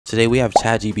Today we have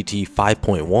ChatGPT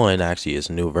 5.1, actually it's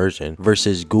a new version,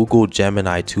 versus Google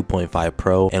Gemini 2.5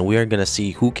 Pro, and we are gonna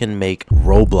see who can make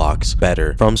Roblox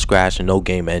better from scratch, no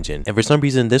game engine. And for some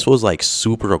reason this was like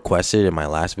super requested in my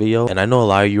last video, and I know a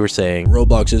lot of you were saying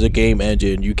Roblox is a game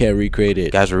engine, you can't recreate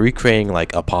it. Guys, we're recreating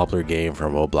like a popular game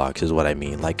from Roblox is what I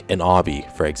mean, like an obby,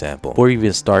 for example. Before you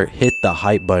even start, hit the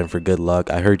hype button for good luck.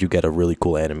 I heard you get a really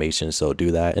cool animation, so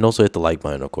do that, and also hit the like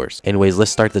button, of course. Anyways,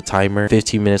 let's start the timer.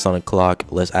 15 minutes on the clock.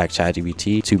 Let's ask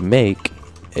ChatGPT to make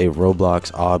a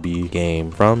Roblox obby game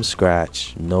from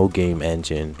scratch, no game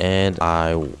engine, and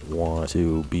I want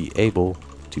to be able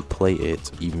to play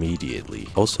it immediately.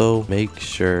 Also, make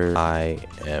sure I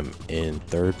am in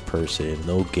third person,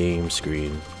 no game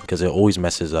screen, because it always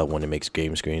messes up when it makes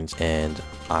game screens. And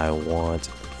I want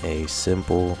a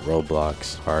simple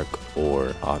Roblox park or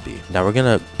obby. Now we're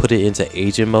gonna put it into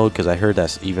agent mode because I heard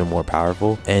that's even more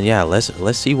powerful. And yeah, let's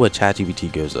see what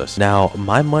ChatGPT gives us. Now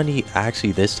my money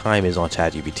actually this time is on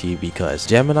ChatGPT because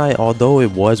Gemini, although it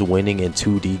was winning in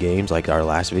 2D games like our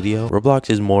last video,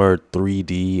 Roblox is more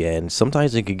 3D and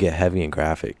sometimes it can get heavy in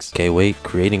graphics. Okay, wait,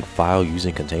 creating file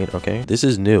using container. Okay, this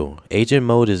is new. Agent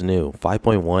mode is new.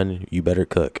 5.1, you better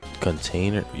cook.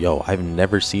 Container, yo, I've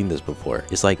never seen this before.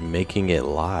 It's like making it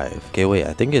live. Okay, wait,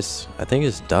 I think it's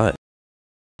done.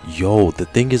 Yo, the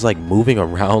thing is like moving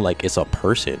around like it's a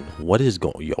person. What is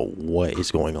going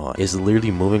on? It's literally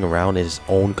moving around in its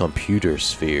own computer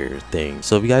sphere thing.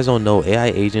 So if you guys don't know, AI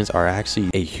agents are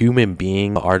actually a human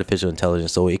being, artificial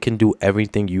intelligence, so it can do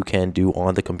everything you can do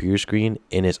on the computer screen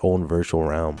in its own virtual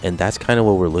realm, and that's kind of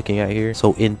what we're looking at here.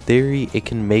 So in theory, it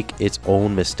can make its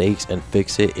own mistakes and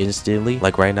fix it instantly.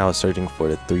 Like right now it's searching for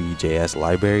the 3JS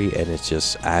library and it's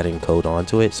just adding code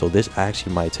onto it, so this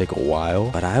actually might take a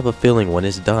while, but I have a feeling when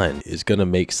it's done, it's gonna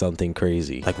make something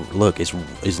crazy. Like look, it's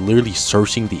literally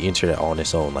searching the internet on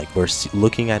its own. Like we're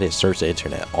looking at it search the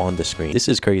internet on the screen. This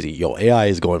is crazy. Yo, AI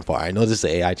is going far. I know this is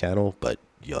an AI channel, but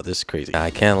yo, this is crazy. I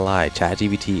can't lie,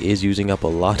 ChatGPT is using up a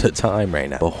lot of time right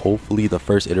now, but hopefully the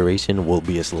first iteration will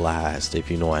be its last, if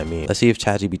you know what I mean. Let's see if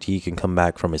ChatGPT can come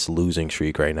back from its losing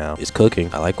streak right now. It's cooking.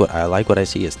 I like what I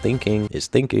see. It's thinking.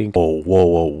 Oh,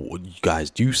 whoa, you guys,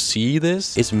 do you see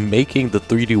this? It's making the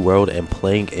 3D world and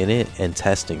playing in it and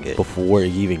testing it before it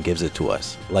even gives it to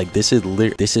us. Like this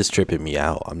is tripping me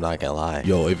out. I'm not gonna lie.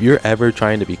 Yo, if you're ever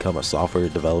trying to become a software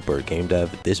developer or game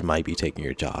dev, this might be taking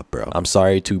your job, bro. I'm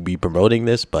sorry to be promoting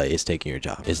this, but it's taking your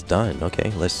job. It's done.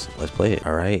 Okay, let's play it.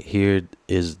 All right, here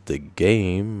is the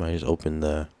game. I just opened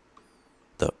the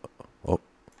oh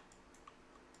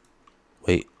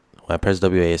wait, when I press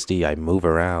WASD I move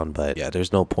around, but yeah,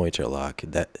 there's no pointer lock.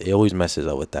 That it always messes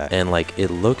up with that. And like it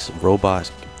looks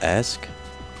Roblox-esque.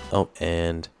 Oh,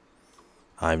 and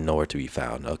I'm nowhere to be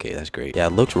found. Okay, that's great. Yeah,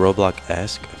 it looks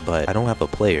Roblox-esque, but I don't have a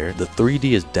player. The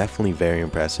 3D is definitely very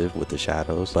impressive with the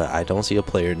shadows, but I don't see a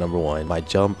player, number one. My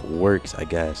jump works, I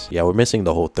guess. Yeah, we're missing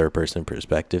the whole third-person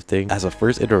perspective thing. As a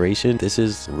first iteration, this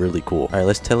is really cool. All right,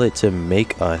 let's tell it to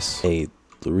make us a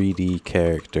 3D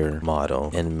character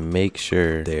model and make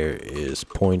sure there is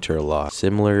pointer lock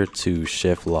similar to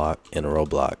shift lock in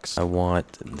Roblox. I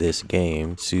want this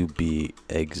game to be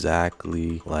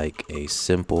exactly like a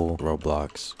simple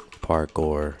Roblox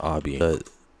parkour obby. The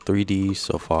 3D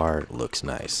so far looks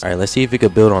nice. All right, let's see if we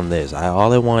could build on this.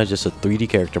 All I want is just a 3D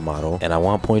character model, and I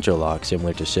want pointer lock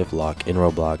similar to shift lock in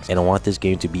Roblox, and I want this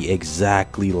game to be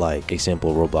exactly like a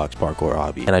simple Roblox parkour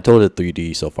obby. And I told it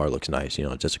 3D so far looks nice, you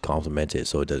know, just to compliment it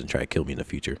so it doesn't try to kill me in the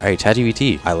future. All right,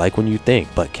 ChatGPT, I like when you think,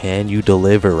 but can you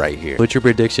deliver right here? Put your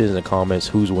predictions in the comments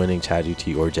who's winning,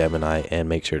 ChatGPT or Gemini, and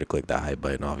make sure to click that hype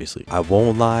button, obviously. I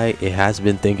won't lie, it has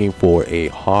been thinking for a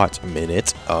hot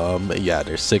minute. Yeah,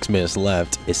 there's 6 minutes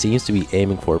left. It seems to be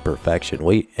aiming for perfection.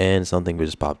 Wait, and something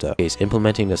just popped up. Okay, it's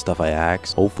implementing the stuff I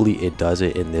asked. Hopefully it does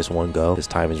it in this one go. This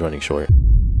time is running short.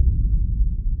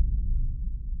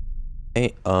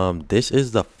 Hey, this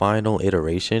is the final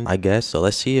iteration, I guess. So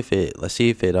let's see if it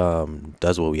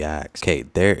does what we asked. Okay,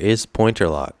 there is pointer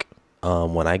lock.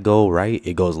 When I go right,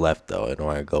 it goes left though, and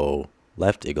when I go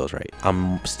left, it goes right.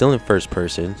 I'm still in first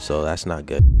person, so that's not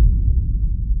good.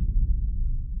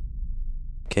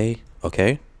 Okay.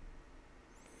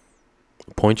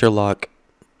 Pointer lock.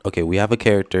 Okay, we have a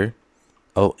character.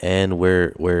 Oh, and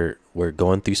we're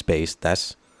going through space.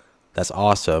 That's That's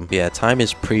awesome. Yeah, time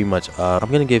is pretty much up.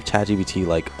 I'm gonna give ChatGPT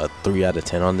like a 3 out of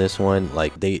 10 on this one.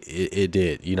 Like it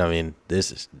did, you know what I mean?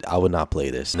 I would not play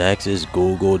this. Next is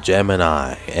Google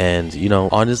Gemini. And you know,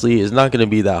 honestly, it's not gonna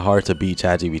be that hard to beat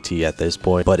ChatGPT at this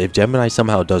point. But if Gemini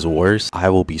somehow does worse, I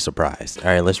will be surprised.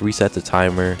 All right, let's reset the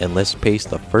timer and let's paste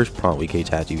the first prompt we gave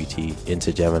ChatGPT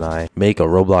into Gemini. Make a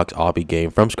Roblox obby game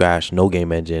from scratch, no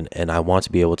game engine, and I want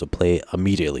to be able to play it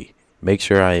immediately. Make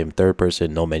sure I am third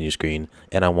person, no menu screen,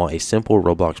 and I want a simple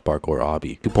Roblox parkour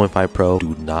obby. 2.5 Pro,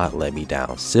 do not let me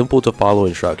down. Simple to follow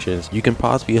instructions. You can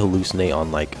possibly hallucinate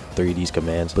on like 3D's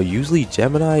commands, but usually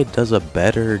Gemini does a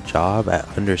better job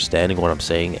at understanding what I'm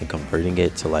saying and converting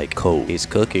it to like code. It's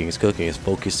cooking, it's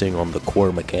focusing on the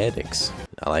core mechanics.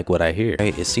 I like what I hear.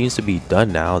 Right, it seems to be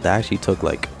done now. That actually took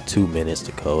like 2 minutes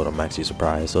to code. I'm actually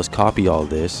surprised. So let's copy all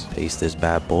this, paste this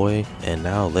bad boy, and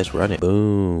now let's run it.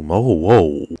 Boom. Oh,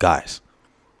 whoa. Guys,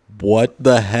 what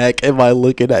the heck am I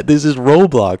looking at? This is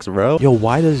Roblox, bro. Yo,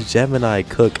 why does Gemini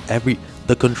cook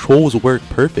the controls work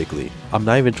perfectly? I'm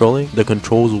not even trolling. The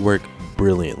controls work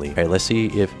brilliantly. All right, let's see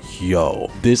if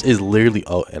this is literally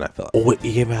and I fell out. Oh, it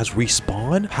even has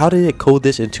respawn. How did it code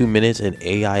this in 2 minutes and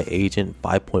AI agent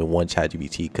 5.1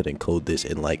 ChatGPT couldn't code this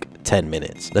in like 10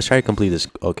 minutes? Let's try to complete this.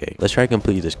 Okay, let's try to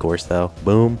complete this course though.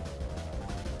 Boom.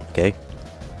 Okay,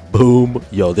 boom.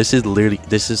 Yo, this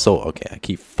is so okay. I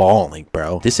keep falling,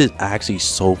 bro. This is actually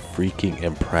so freaking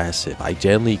impressive. I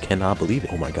genuinely cannot believe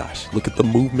it. Oh my gosh, look at the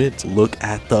movement. Look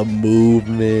at the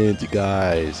movement,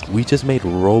 guys. We just made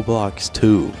Roblox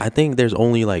 2. I think there's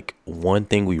only like one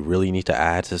thing we really need to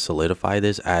add to solidify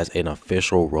this as an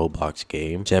official Roblox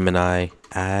game. Gemini,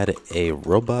 add a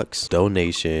Robux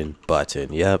donation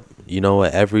button. Yep, you know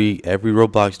what, every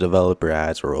Roblox developer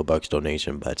adds a Robux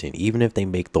donation button, even if they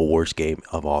make the worst game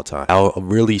of all time. I'll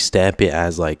really stamp it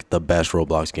as like the best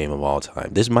Roblox game of all time.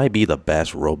 This might be the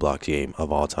best Roblox game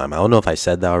of all time. I don't know if I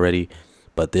said that already,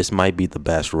 but this might be the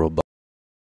best Roblox.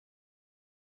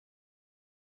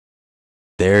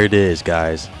 There it is,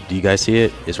 guys. Do you guys see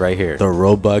it? It's right here. The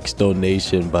Robux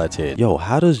donation button. Yo,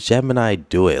 how does Gemini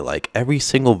do it? Like every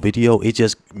single video, it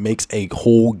just makes a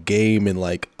whole game in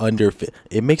like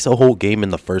it makes a whole game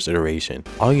in the first iteration.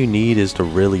 All you need is to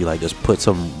really like just put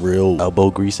some real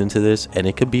elbow grease into this and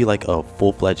it could be like a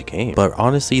full-fledged game. But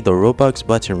honestly, the Robux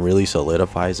button really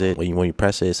solidifies it. When you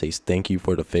press it, it says thank you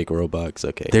for the fake Robux.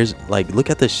 Okay, there's like, look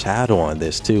at the shadow on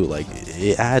this too. Like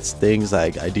it adds things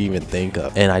like I didn't even think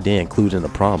of and I didn't include in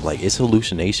the prompt. Like it's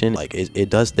hallucination. Like it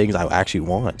does things I actually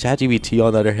want. ChatGPT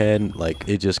on the other hand, like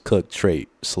it just cooked straight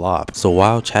slop. So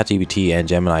while ChatGPT and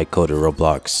Gemini coded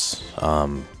Roblox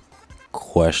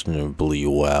questionably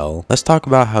well, let's talk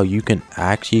about how you can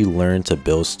actually learn to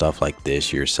build stuff like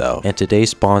this yourself. And today's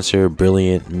sponsor,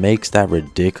 Brilliant, makes that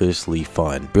ridiculously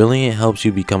fun. Brilliant helps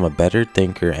you become a better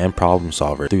thinker and problem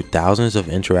solver through thousands of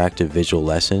interactive visual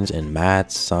lessons in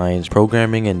math, science,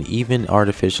 programming, and even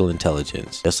artificial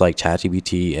intelligence, just like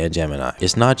ChatGPT and Gemini.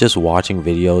 It's not just watching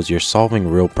videos, you're solving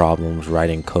real problems,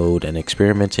 writing code, and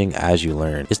experimenting as you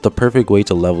learn. It's the perfect way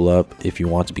to level up if you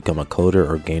want to become a coder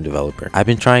or game developer. I've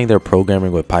been trying their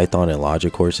programming with Python and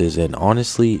Logic courses, and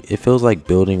honestly, it feels like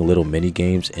building little mini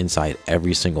games inside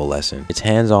every single lesson. It's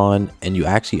hands-on and you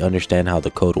actually understand how the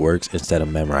code works instead of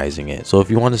memorizing it. So if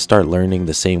you want to start learning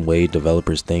the same way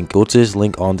developers think, go to this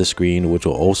link on the screen, which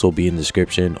will also be in the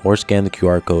description, or scan the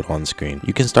QR code on the screen.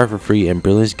 You can start for free, and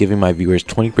Brilliant's giving my viewers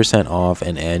 20% off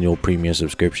an annual premium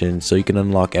subscription so you can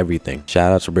unlock everything.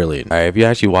 Shout out to Brilliant. Alright, if you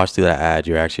actually watched through that ad,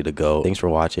 you're actually the GOAT. Thanks for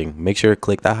watching. Make sure to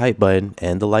click that hype button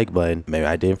and the like button. Maybe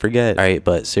I didn't forget. Alright,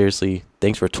 but seriously,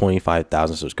 thanks for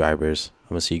 25,000 subscribers.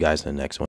 I'm gonna see you guys in the next one.